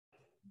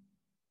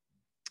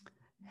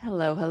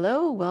Hello,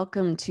 hello.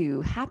 Welcome to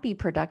Happy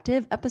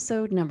Productive,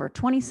 episode number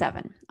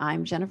 27.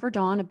 I'm Jennifer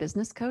Dawn, a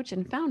business coach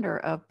and founder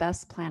of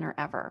Best Planner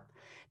Ever.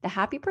 The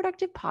Happy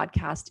Productive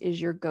podcast is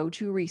your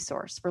go-to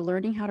resource for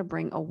learning how to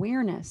bring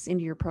awareness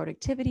into your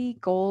productivity,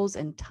 goals,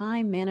 and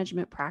time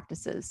management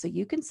practices so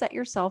you can set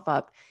yourself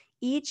up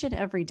each and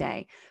every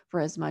day for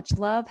as much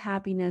love,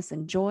 happiness,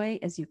 and joy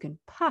as you can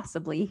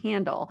possibly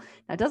handle.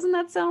 Now, doesn't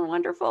that sound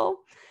wonderful?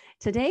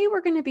 Today, we're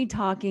going to be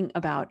talking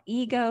about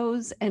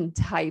egos and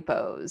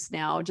typos.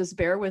 Now, just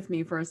bear with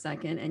me for a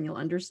second and you'll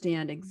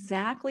understand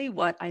exactly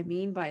what I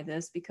mean by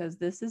this because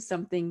this is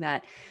something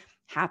that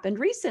happened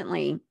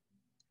recently.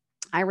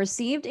 I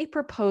received a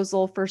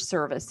proposal for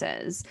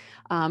services,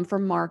 for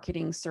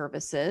marketing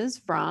services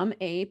from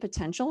a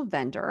potential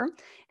vendor.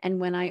 And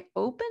when I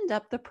opened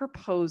up the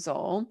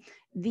proposal,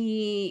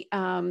 the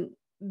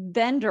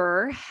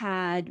vendor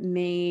had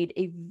made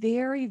a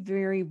very,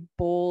 very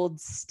bold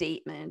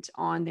statement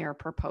on their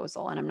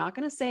proposal. And I'm not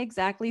going to say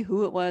exactly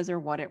who it was or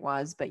what it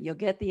was, but you'll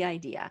get the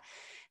idea.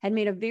 Had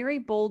made a very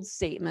bold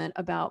statement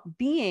about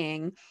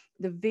being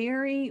the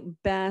very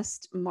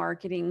best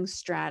marketing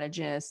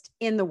strategist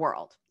in the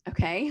world.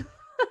 Okay.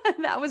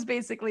 That was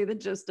basically the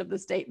gist of the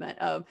statement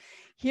of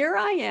here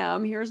I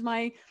am, here's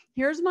my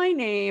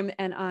name,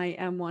 and I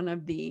am one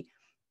of the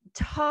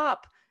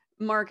top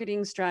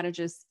marketing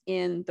strategists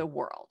in the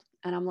world.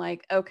 And I'm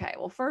like, okay,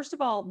 well, first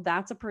of all,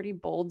 that's a pretty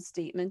bold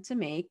statement to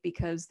make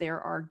because there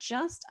are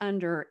just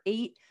under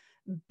 8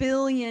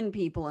 billion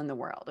people in the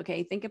world.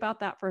 Okay. Think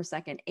about that for a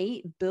second.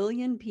 8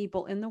 billion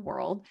people in the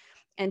world.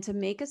 And to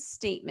make a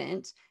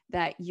statement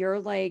that you're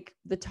like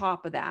the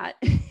top of that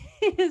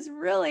is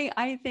really,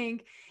 I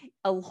think,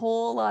 a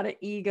whole lot of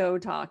ego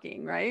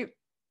talking, right?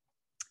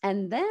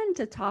 And then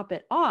to top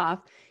it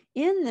off,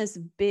 in this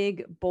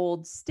big,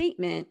 bold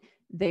statement,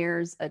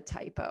 there's a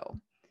typo.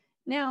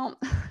 Now,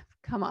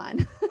 come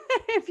on.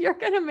 If you're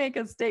going to make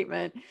a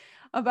statement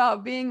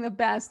about being the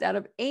best out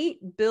of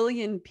 8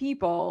 billion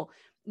people,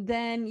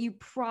 then you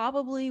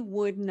probably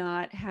would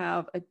not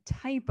have a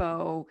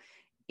typo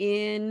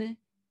in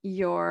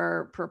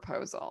your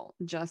proposal,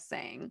 just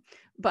saying.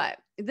 But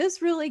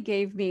this really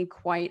gave me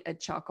quite a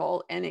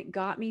chuckle and it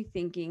got me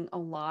thinking a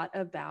lot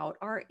about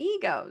our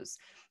egos.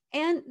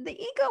 And the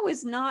ego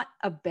is not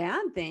a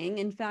bad thing.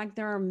 In fact,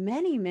 there are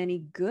many,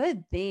 many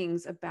good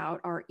things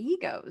about our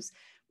egos.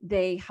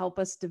 They help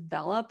us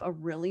develop a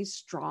really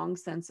strong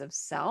sense of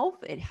self.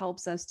 It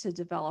helps us to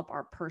develop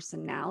our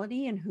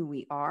personality and who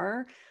we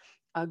are.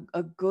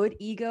 A good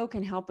ego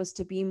can help us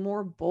to be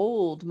more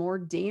bold, more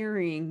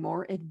daring,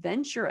 more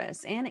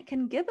adventurous, and it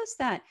can give us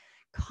that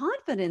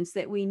confidence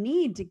that we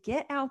need to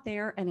get out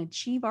there and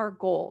achieve our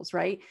goals,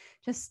 right?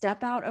 To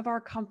step out of our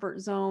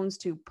comfort zones,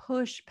 to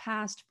push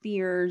past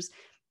fears.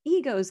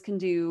 Egos can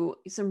do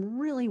some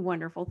really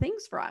wonderful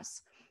things for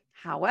us.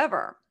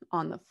 However,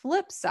 on the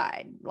flip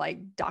side, like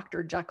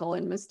Dr. Jekyll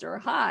and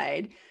Mr.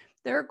 Hyde,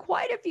 there are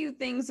quite a few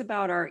things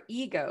about our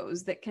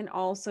egos that can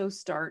also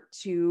start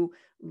to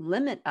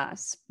limit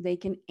us. They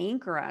can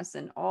anchor us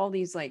in all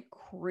these like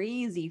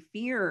crazy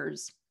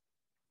fears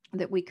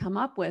that we come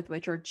up with,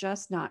 which are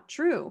just not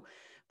true.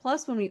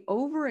 Plus, when we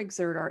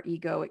overexert our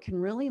ego, it can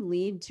really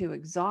lead to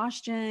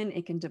exhaustion.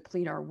 It can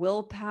deplete our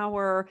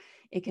willpower.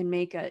 It can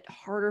make it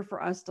harder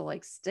for us to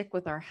like stick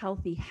with our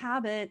healthy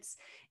habits.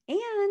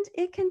 And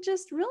it can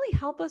just really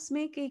help us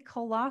make a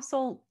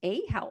colossal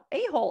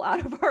a-hole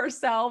out of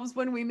ourselves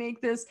when we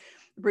make this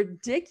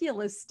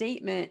ridiculous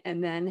statement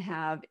and then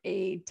have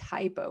a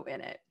typo in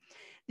it.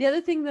 The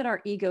other thing that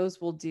our egos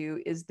will do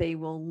is they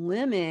will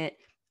limit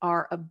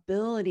our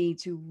ability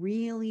to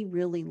really,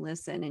 really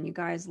listen. And you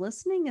guys,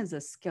 listening is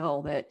a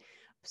skill that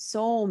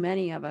so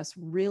many of us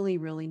really,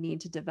 really need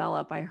to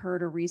develop. I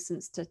heard a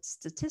recent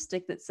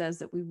statistic that says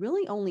that we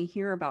really only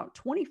hear about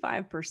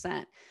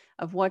 25%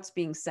 of what's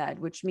being said,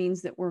 which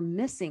means that we're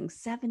missing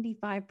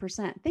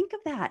 75%. Think of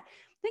that.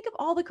 Think of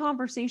all the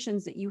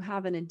conversations that you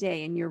have in a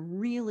day, and you're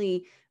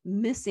really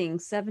missing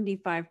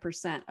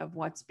 75% of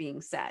what's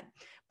being said.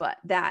 But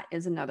that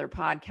is another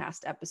podcast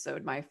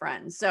episode, my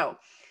friends. So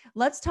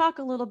let's talk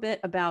a little bit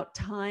about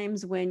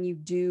times when you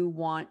do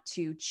want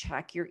to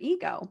check your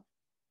ego.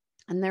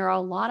 And there are a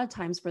lot of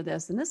times for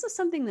this. And this is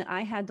something that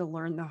I had to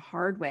learn the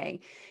hard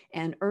way.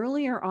 And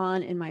earlier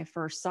on in my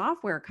first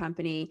software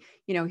company,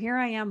 here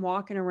I am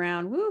walking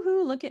around,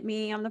 woohoo, look at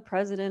me. I'm the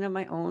president of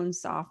my own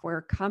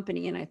software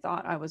company. And I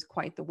thought I was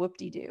quite the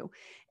whoop-de-doo.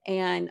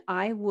 And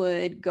I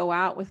would go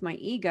out with my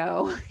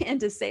ego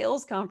into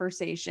sales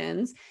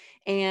conversations.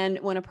 And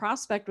when a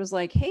prospect was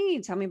like,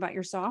 hey, tell me about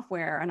your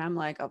software. And I'm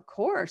like, of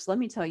course, let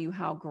me tell you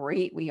how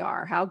great we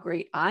are, how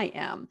great I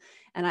am.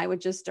 And I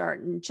would just start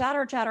and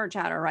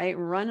chatter, right?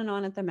 Running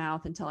on at the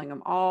mouth and telling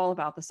them all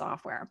about the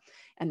software.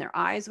 And their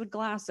eyes would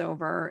glass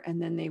over and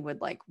then they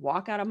would like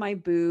walk out of my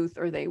booth,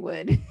 or they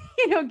would,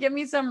 give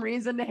me some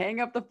reason to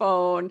hang up the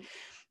phone.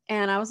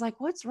 And I was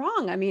like, what's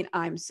wrong? I mean,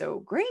 I'm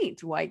so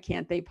great. Why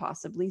can't they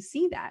possibly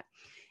see that?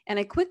 And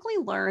I quickly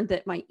learned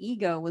that my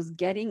ego was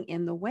getting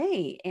in the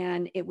way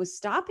and it was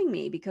stopping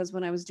me because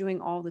when I was doing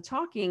all the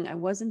talking, I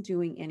wasn't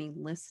doing any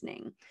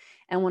listening.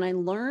 And when I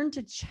learned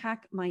to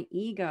check my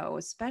ego,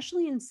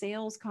 especially in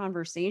sales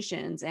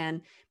conversations,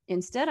 and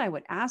instead I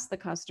would ask the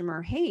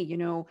customer, hey,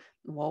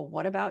 well,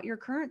 what about your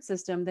current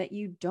system that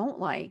you don't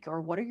like? Or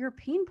what are your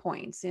pain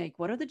points? Like,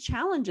 what are the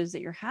challenges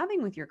that you're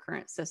having with your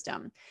current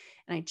system?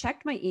 And I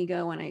checked my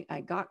ego and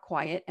I got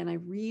quiet and I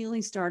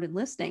really started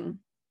listening.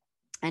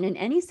 And in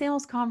any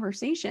sales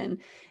conversation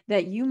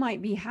that you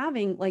might be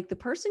having, like the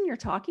person you're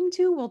talking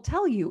to will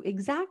tell you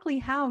exactly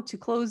how to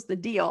close the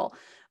deal,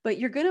 but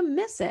you're going to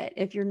miss it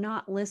if you're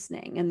not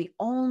listening. And the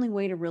only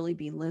way to really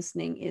be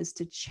listening is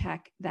to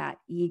check that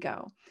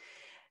ego.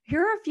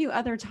 Here are a few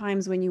other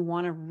times when you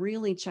want to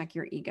really check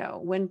your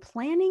ego. When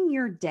planning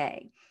your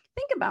day,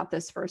 think about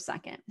this for a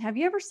second. Have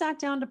you ever sat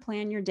down to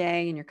plan your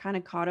day and you're kind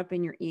of caught up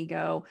in your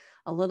ego,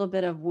 a little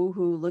bit of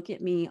woohoo, look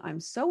at me, I'm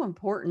so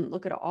important.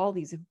 Look at all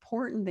these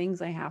important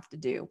things I have to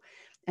do.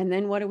 And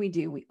then what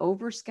do? We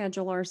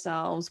overschedule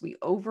ourselves, we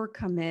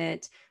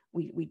overcommit,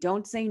 we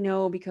don't say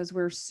no because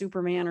we're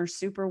Superman or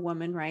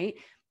Superwoman, right?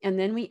 And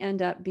then we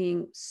end up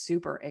being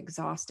super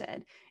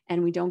exhausted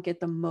and we don't get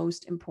the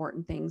most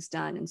important things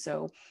done. And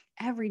so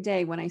every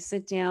day when I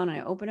sit down and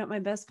I open up my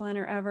best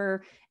planner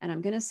ever, and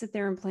I'm going to sit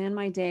there and plan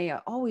my day,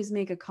 I always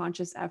make a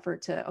conscious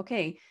effort to,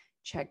 okay,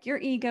 check your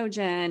ego,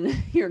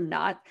 Jen. You're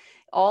not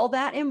all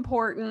that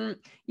important.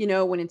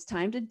 When it's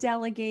time to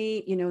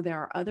delegate, there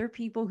are other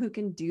people who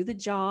can do the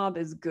job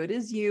as good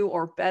as you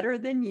or better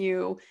than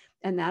you.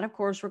 And that, of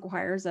course,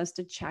 requires us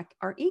to check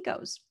our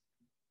egos.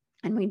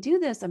 And we do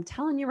this, I'm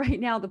telling you right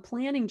now, the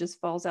planning just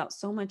falls out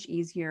so much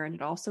easier. And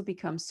it also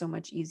becomes so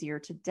much easier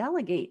to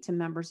delegate to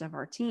members of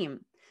our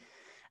team.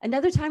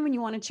 Another time when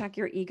you want to check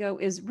your ego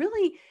is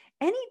really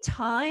any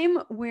time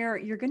where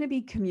you're going to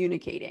be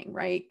communicating,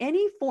 right?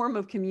 Any form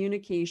of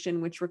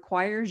communication which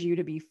requires you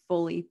to be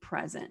fully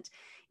present.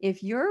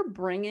 If you're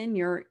bringing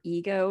your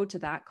ego to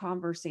that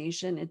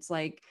conversation, it's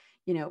like,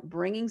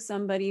 bringing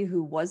somebody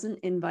who wasn't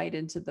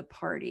invited to the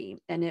party,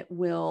 and it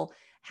will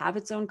have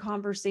its own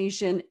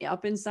conversation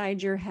up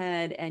inside your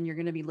head, and you're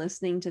going to be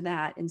listening to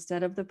that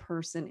instead of the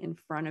person in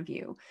front of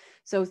you.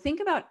 So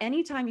think about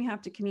any time you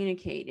have to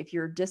communicate. If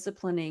you're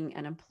disciplining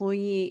an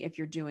employee, if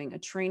you're doing a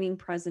training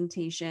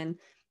presentation,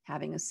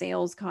 having a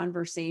sales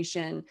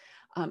conversation,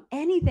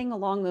 anything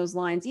along those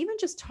lines, even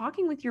just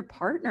talking with your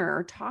partner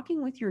or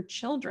talking with your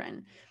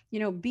children,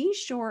 be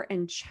sure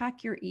and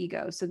check your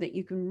ego so that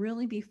you can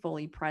really be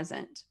fully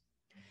present.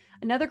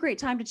 Another great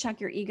time to check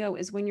your ego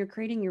is when you're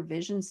creating your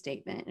vision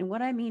statement. And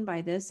what I mean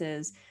by this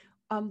is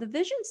the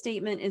vision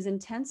statement is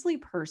intensely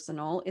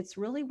personal. It's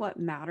really what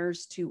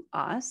matters to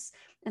us.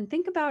 And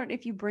think about it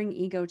if you bring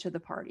ego to the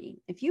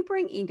party. If you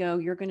bring ego,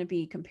 you're going to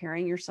be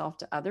comparing yourself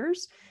to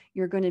others.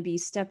 You're going to be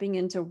stepping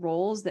into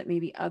roles that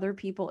maybe other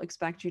people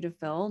expect you to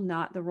fill,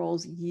 not the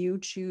roles you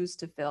choose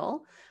to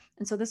fill.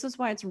 And so this is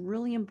why it's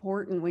really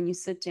important when you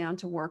sit down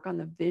to work on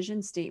the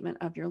vision statement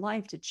of your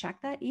life to check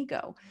that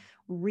ego.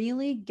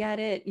 Really get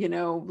it,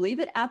 leave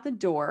it at the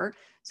door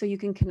so you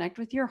can connect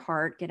with your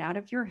heart, get out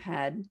of your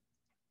head.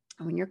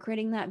 When you're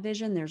creating that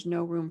vision, there's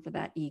no room for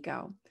that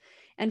ego.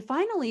 And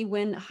finally,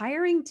 when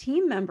hiring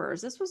team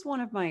members, this was one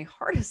of my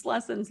hardest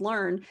lessons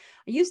learned.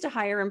 I used to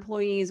hire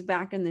employees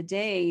back in the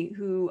day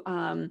who,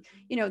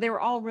 they were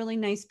all really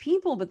nice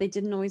people, but they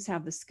didn't always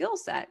have the skill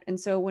set. And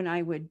so when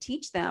I would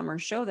teach them or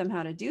show them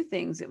how to do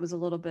things, it was a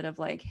little bit of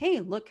like,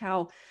 hey, look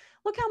how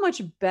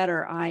much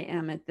better I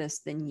am at this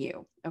than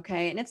you.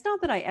 Okay. And it's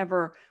not that I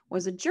ever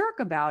was a jerk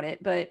about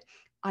it, but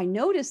I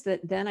noticed that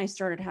then I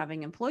started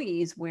having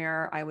employees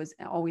where I was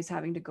always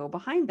having to go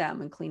behind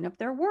them and clean up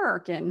their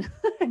work and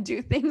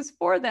do things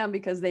for them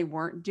because they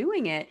weren't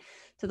doing it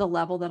to the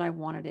level that I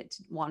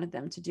wanted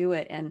them to do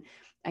it. And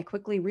I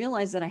quickly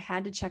realized that I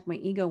had to check my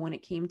ego when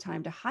it came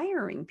time to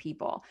hiring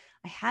people.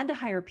 I had to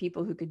hire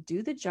people who could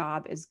do the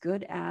job as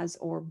good as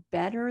or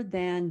better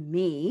than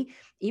me,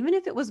 even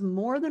if it was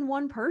more than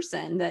one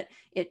person that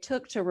it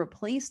took to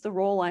replace the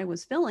role I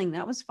was filling.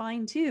 That was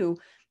fine too.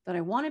 But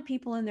I wanted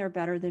people in there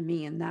better than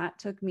me. And that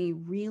took me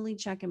really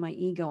checking my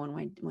ego.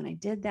 And when I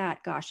did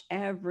that, gosh,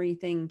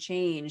 everything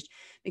changed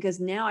because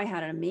now I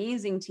had an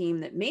amazing team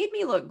that made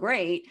me look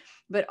great,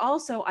 but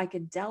also I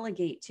could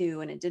delegate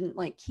to, and it didn't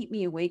like keep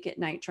me awake at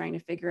night trying to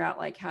figure out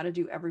like how to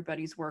do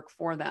everybody's work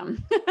for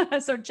them.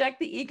 So check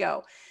the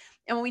ego.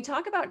 And when we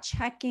talk about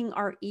checking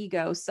our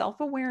ego,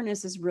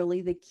 self-awareness is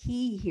really the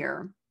key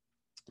here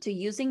to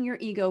using your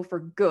ego for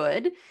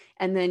good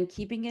and then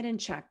keeping it in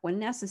check when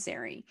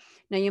necessary.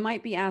 Now, you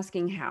might be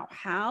asking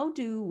how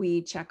do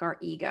we check our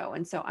ego?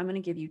 And so I'm going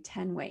to give you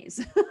 10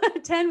 ways,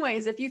 10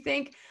 ways. If you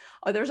think,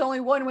 oh, there's only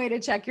one way to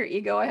check your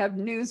ego, I have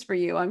news for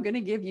you. I'm going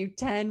to give you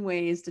 10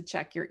 ways to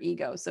check your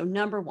ego. So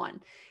number one,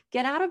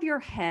 get out of your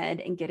head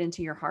and get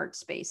into your heart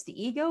space.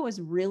 The ego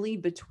is really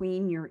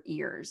between your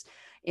ears.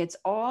 It's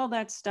all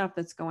that stuff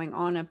that's going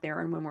on up there.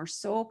 And when we're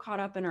so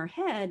caught up in our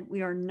head,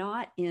 we are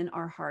not in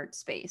our heart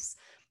space.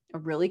 A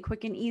really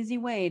quick and easy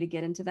way to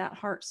get into that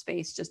heart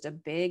space, just a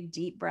big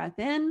deep breath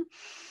in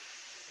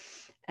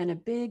and a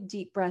big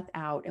deep breath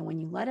out. And when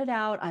you let it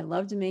out, I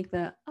love to make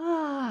the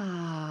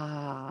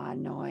ah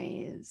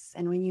noise.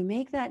 And when you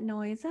make that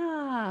noise,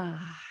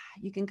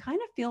 you can kind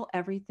of feel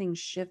everything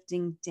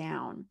shifting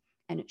down,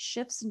 and it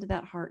shifts into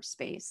that heart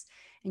space.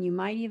 And you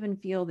might even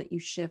feel that you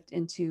shift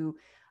into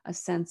a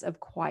sense of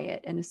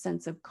quiet and a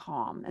sense of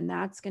calm. And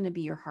that's going to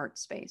be your heart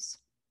space.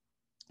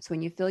 So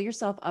when you feel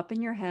yourself up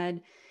in your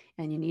head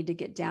and you need to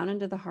get down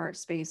into the heart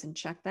space and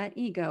check that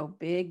ego,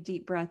 big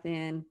deep breath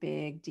in,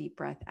 big deep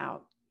breath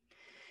out.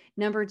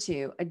 Number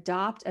 2,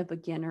 adopt a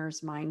beginner's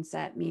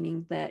mindset,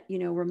 meaning that,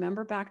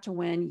 remember back to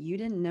when you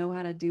didn't know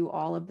how to do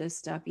all of this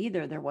stuff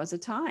either. There was a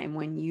time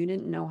when you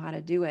didn't know how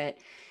to do it.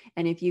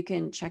 And if you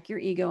can check your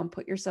ego and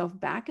put yourself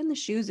back in the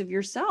shoes of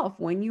yourself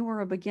when you were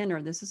a beginner,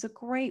 this is a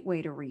great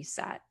way to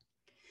reset.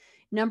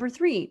 Number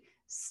 3,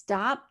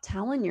 stop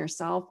telling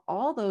yourself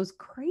all those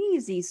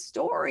crazy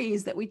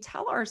stories that we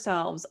tell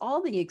ourselves,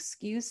 all the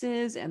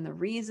excuses and the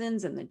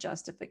reasons and the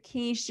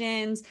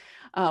justifications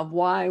of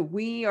why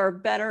we are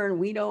better and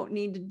we don't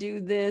need to do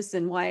this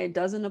and why it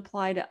doesn't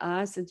apply to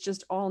us. It's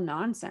just all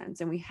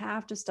nonsense. And we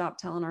have to stop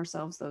telling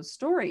ourselves those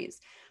stories.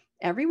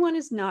 Everyone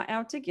is not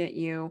out to get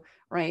you,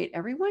 right?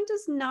 Everyone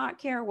does not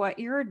care what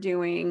you're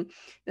doing.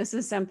 This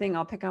is something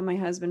I'll pick on my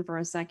husband for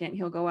a second.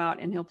 He'll go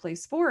out and he'll play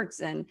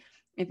sports, and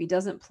if he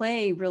doesn't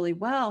play really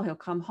well, he'll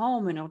come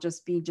home and he'll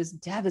just be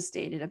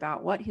devastated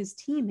about what his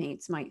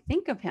teammates might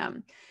think of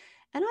him.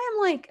 And I am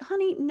like,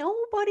 honey,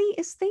 nobody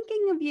is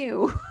thinking of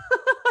you.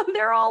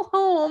 They're all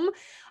home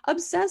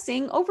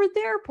obsessing over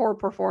their poor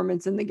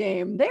performance in the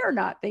game. They're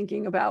not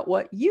thinking about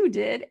what you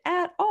did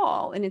at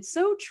all. And it's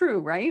so true,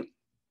 right?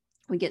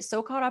 We get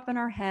so caught up in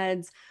our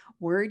heads,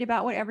 worried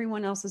about what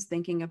everyone else is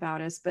thinking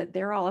about us, but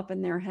they're all up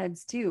in their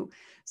heads too.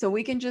 So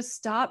we can just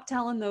stop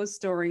telling those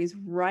stories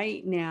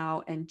right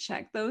now and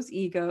check those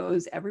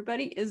egos.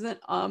 Everybody isn't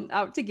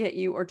out to get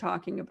you or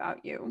talking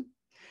about you.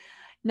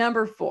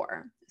 Number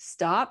 4,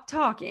 stop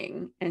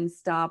talking and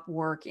stop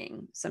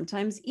working.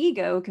 Sometimes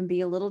ego can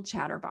be a little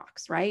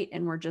chatterbox, right?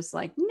 And we're just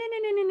like, no,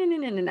 no, no, no, no,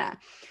 no, no, no.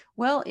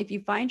 Well, if you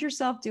find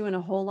yourself doing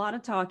a whole lot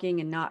of talking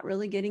and not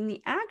really getting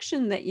the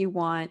action that you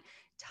want,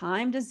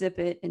 time to zip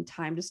it and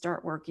time to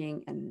start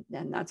working. And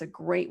that's a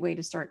great way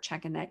to start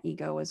checking that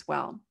ego as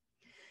well.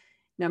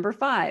 Number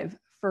 5,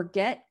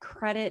 forget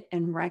credit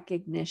and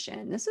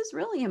recognition. This is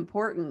really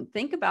important.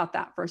 Think about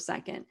that for a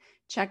second.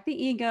 Check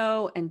the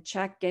ego and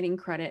check getting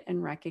credit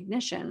and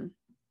recognition.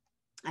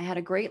 I had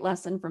a great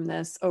lesson from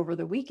this over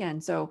the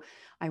weekend. So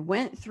I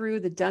went through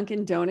the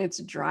Dunkin' Donuts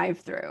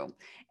drive-through,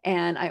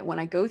 and when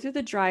I go through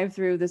the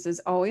drive-through, this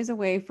is always a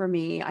way for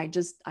me.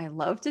 I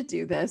love to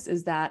do this,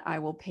 is that I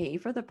will pay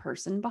for the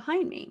person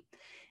behind me.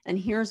 And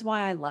here's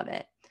why I love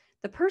it.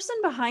 The person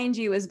behind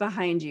you is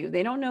behind you.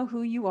 They don't know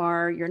who you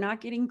are. You're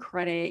not getting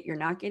credit. You're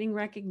not getting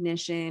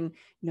recognition.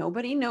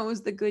 Nobody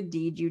knows the good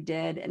deed you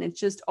did. And it's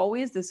just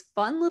always this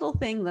fun little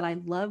thing that I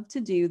love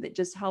to do that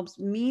just helps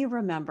me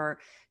remember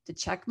to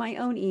check my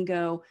own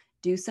ego,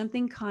 do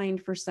something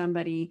kind for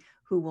somebody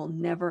who will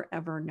never,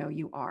 ever know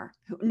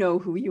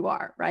who you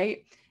are,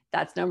 right?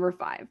 That's number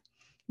 5.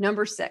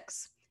 Number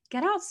 6,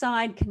 get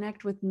outside,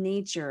 connect with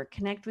nature,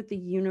 connect with the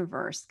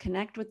universe,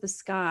 connect with the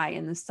sky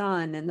and the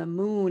sun and the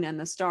moon and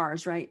the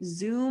stars, right?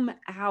 Zoom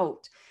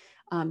out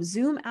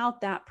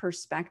that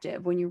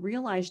perspective. When you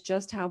realize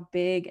just how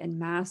big and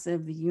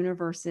massive the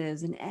universe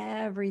is and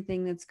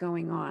everything that's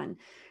going on,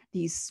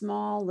 these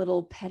small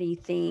little petty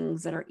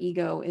things that our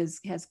ego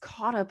has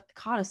caught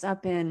us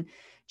up in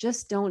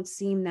just don't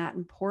seem that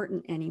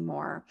important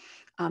anymore.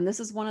 This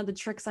is one of the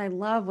tricks I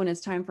love when it's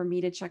time for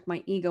me to check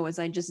my ego, is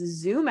I just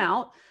zoom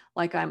out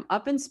like I'm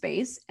up in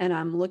space and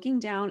I'm looking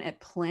down at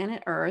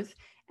planet Earth,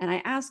 and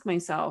I ask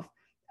myself,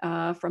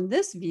 from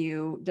this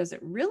view, does it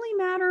really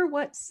matter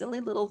what silly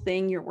little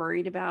thing you're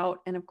worried about?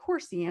 And of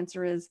course the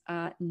answer is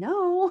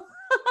no.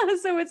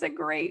 So it's a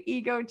great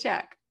ego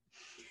check.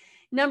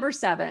 Number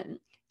 7,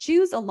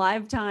 choose a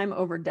live time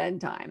over dead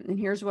time. And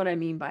here's what I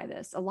mean by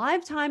this. A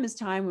live time is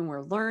time when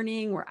we're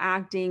learning, we're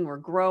acting, we're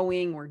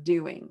growing, we're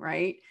doing,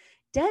 right?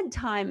 Dead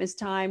time is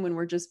time when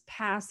we're just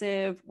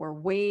passive, we're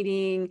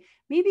waiting,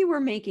 maybe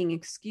we're making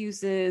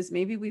excuses,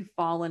 maybe we've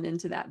fallen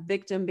into that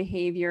victim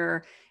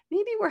behavior,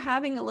 maybe we're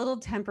having a little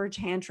temper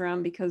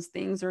tantrum because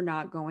things are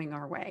not going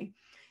our way.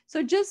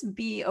 So just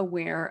be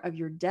aware of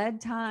your dead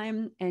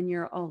time and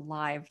your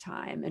alive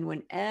time. And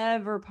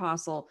whenever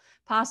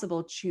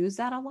possible, choose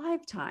that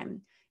alive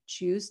time.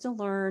 Choose to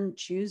learn,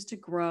 choose to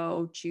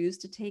grow, choose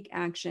to take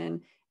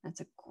action. That's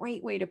a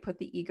great way to put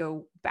the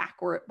ego back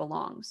where it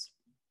belongs.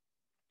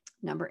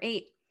 Number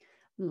 8,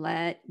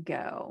 let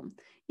go.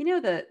 You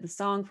know, the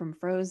song from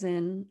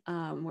Frozen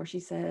where she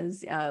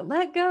says,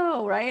 let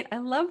go, right? I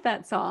love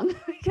that song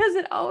because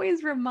it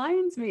always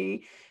reminds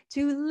me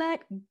to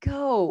let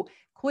go.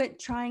 Quit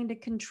trying to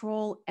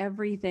control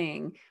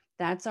everything.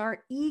 That's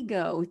our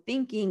ego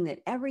thinking that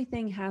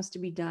everything has to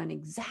be done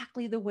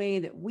exactly the way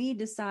that we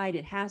decide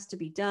it has to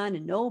be done,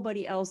 and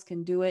nobody else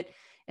can do it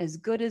as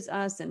good as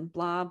us, and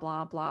blah,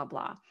 blah, blah,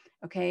 blah.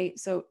 Okay,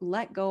 so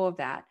let go of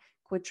that.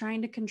 Quit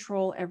trying to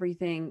control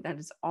everything. That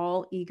is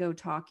all ego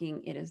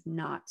talking. It is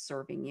not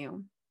serving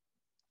you.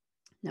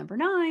 Number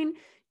 9,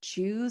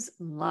 choose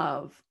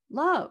love.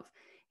 Love.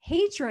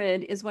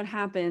 Hatred is what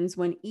happens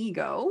when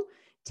ego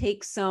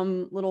takes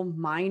some little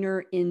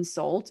minor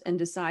insult and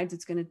decides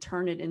it's going to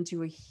turn it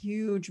into a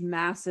huge,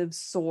 massive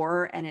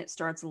sore, and it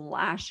starts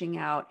lashing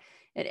out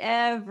at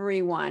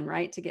everyone,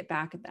 right, to get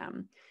back at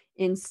them.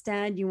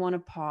 Instead, you want to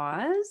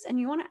pause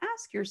and you want to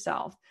ask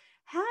yourself,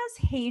 has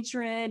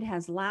hatred,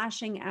 has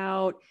lashing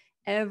out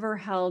ever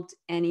helped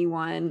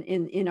anyone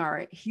in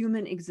our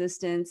human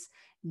existence?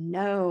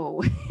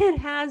 No, it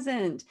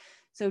hasn't.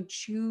 So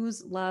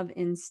choose love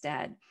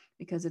instead,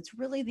 because it's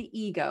really the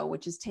ego,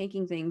 which is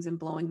taking things and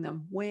blowing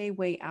them way,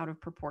 way out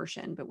of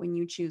proportion. But when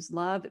you choose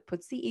love, it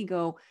puts the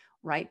ego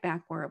right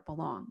back where it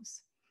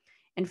belongs.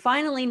 And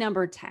finally,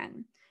 number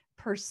 10,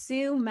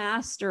 pursue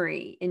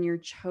mastery in your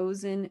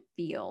chosen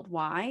field.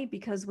 Why?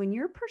 Because when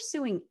you're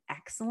pursuing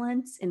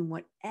excellence in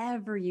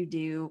whatever you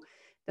do,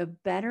 the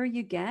better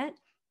you get,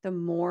 the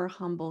more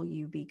humble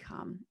you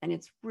become. And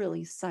it's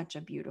really such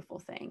a beautiful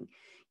thing.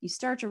 You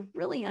start to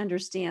really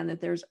understand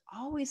that there's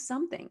always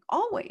something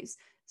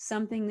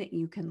that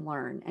you can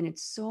learn. And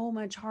it's so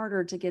much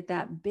harder to get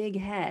that big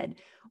head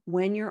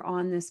when you're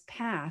on this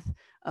path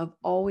of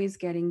always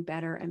getting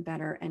better and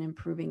better and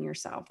improving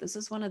yourself. This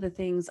is one of the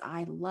things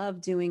I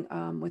love doing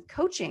with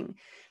coaching,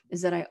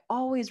 is that I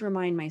always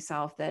remind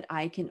myself that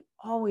I can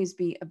always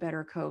be a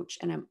better coach,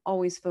 and I'm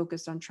always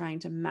focused on trying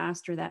to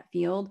master that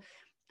field.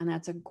 And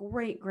that's a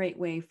great, great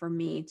way for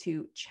me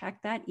to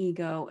check that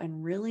ego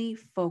and really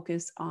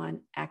focus on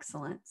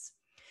excellence.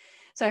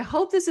 So I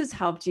hope this has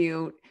helped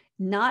you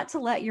not to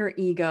let your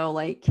ego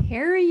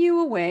carry you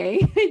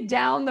away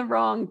down the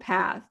wrong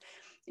path.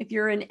 If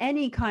you're in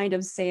any kind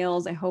of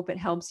sales, I hope it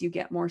helps you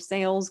get more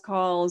sales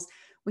calls.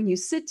 When you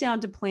sit down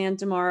to plan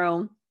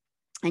tomorrow,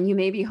 and you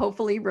maybe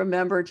hopefully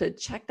remember to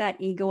check that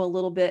ego a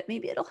little bit,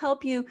 maybe it'll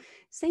help you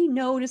say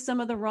no to some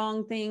of the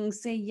wrong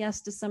things, say yes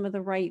to some of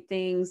the right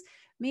things.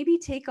 Maybe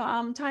take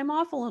time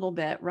off a little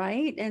bit,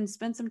 right? And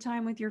spend some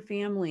time with your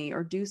family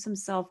or do some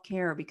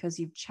self-care because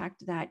you've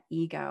checked that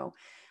ego.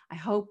 I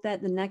hope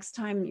that the next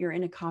time you're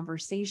in a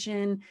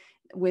conversation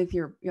with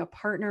your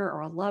partner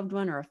or a loved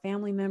one or a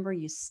family member,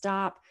 you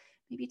stop,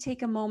 maybe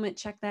take a moment,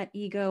 check that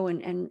ego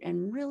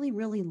and really,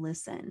 really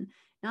listen,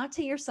 not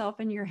to yourself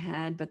in your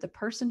head, but the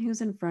person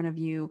who's in front of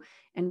you,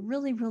 and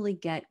really, really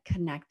get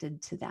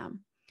connected to them.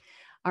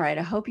 All right,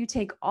 I hope you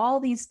take all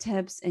these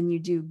tips and you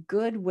do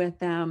good with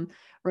them.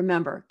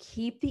 Remember,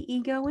 keep the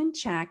ego in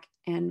check.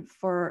 And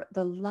for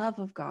the love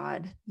of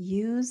God,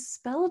 use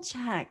spell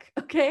check,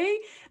 okay?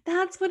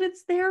 That's what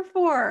it's there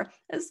for,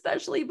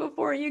 especially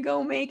before you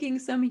go making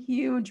some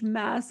huge,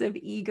 massive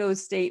ego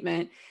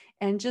statement.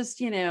 And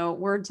just,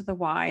 word to the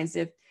wise,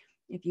 if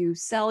you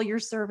sell your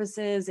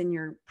services and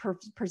you're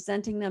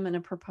presenting them in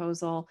a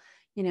proposal,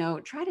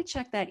 try to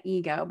check that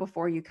ego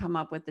before you come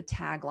up with the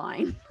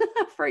tagline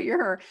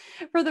for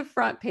the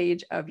front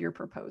page of your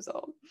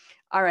proposal.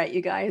 All right,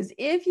 you guys,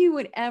 if you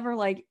would ever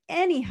like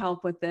any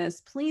help with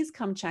this, please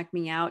come check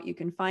me out. You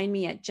can find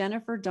me at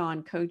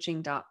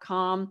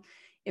jenniferdawncoaching.com.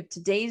 If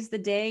today's the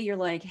day you're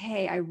like,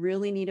 hey, I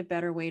really need a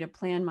better way to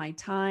plan my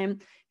time,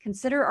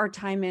 consider our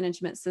time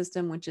management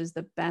system, which is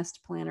the best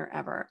planner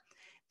ever.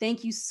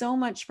 Thank you so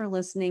much for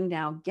listening.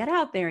 Now get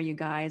out there, you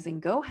guys,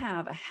 and go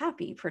have a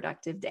happy,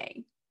 productive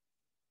day.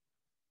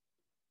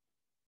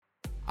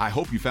 I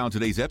hope you found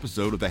today's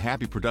episode of the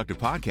Happy Productive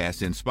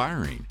Podcast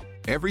inspiring.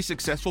 Every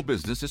successful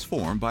business is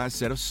formed by a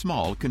set of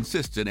small,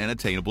 consistent, and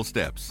attainable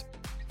steps.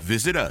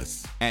 Visit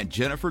us at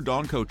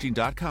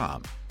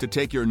jenniferdawncoaching.com to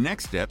take your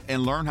next step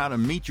and learn how to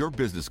meet your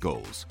business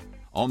goals.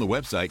 On the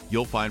website,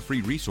 you'll find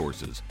free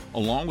resources,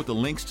 along with the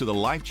links to the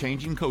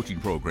life-changing coaching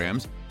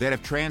programs that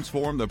have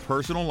transformed the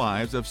personal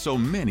lives of so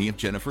many of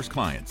Jennifer's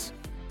clients.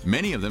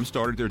 Many of them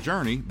started their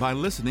journey by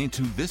listening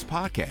to this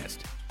podcast.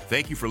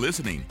 Thank you for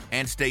listening,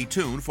 and stay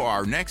tuned for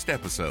our next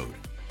episode.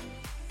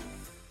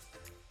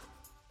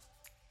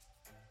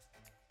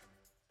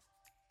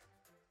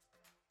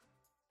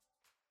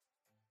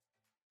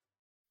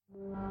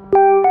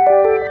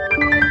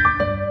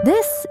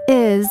 This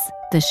is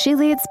the She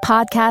Leads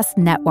Podcast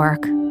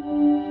Network.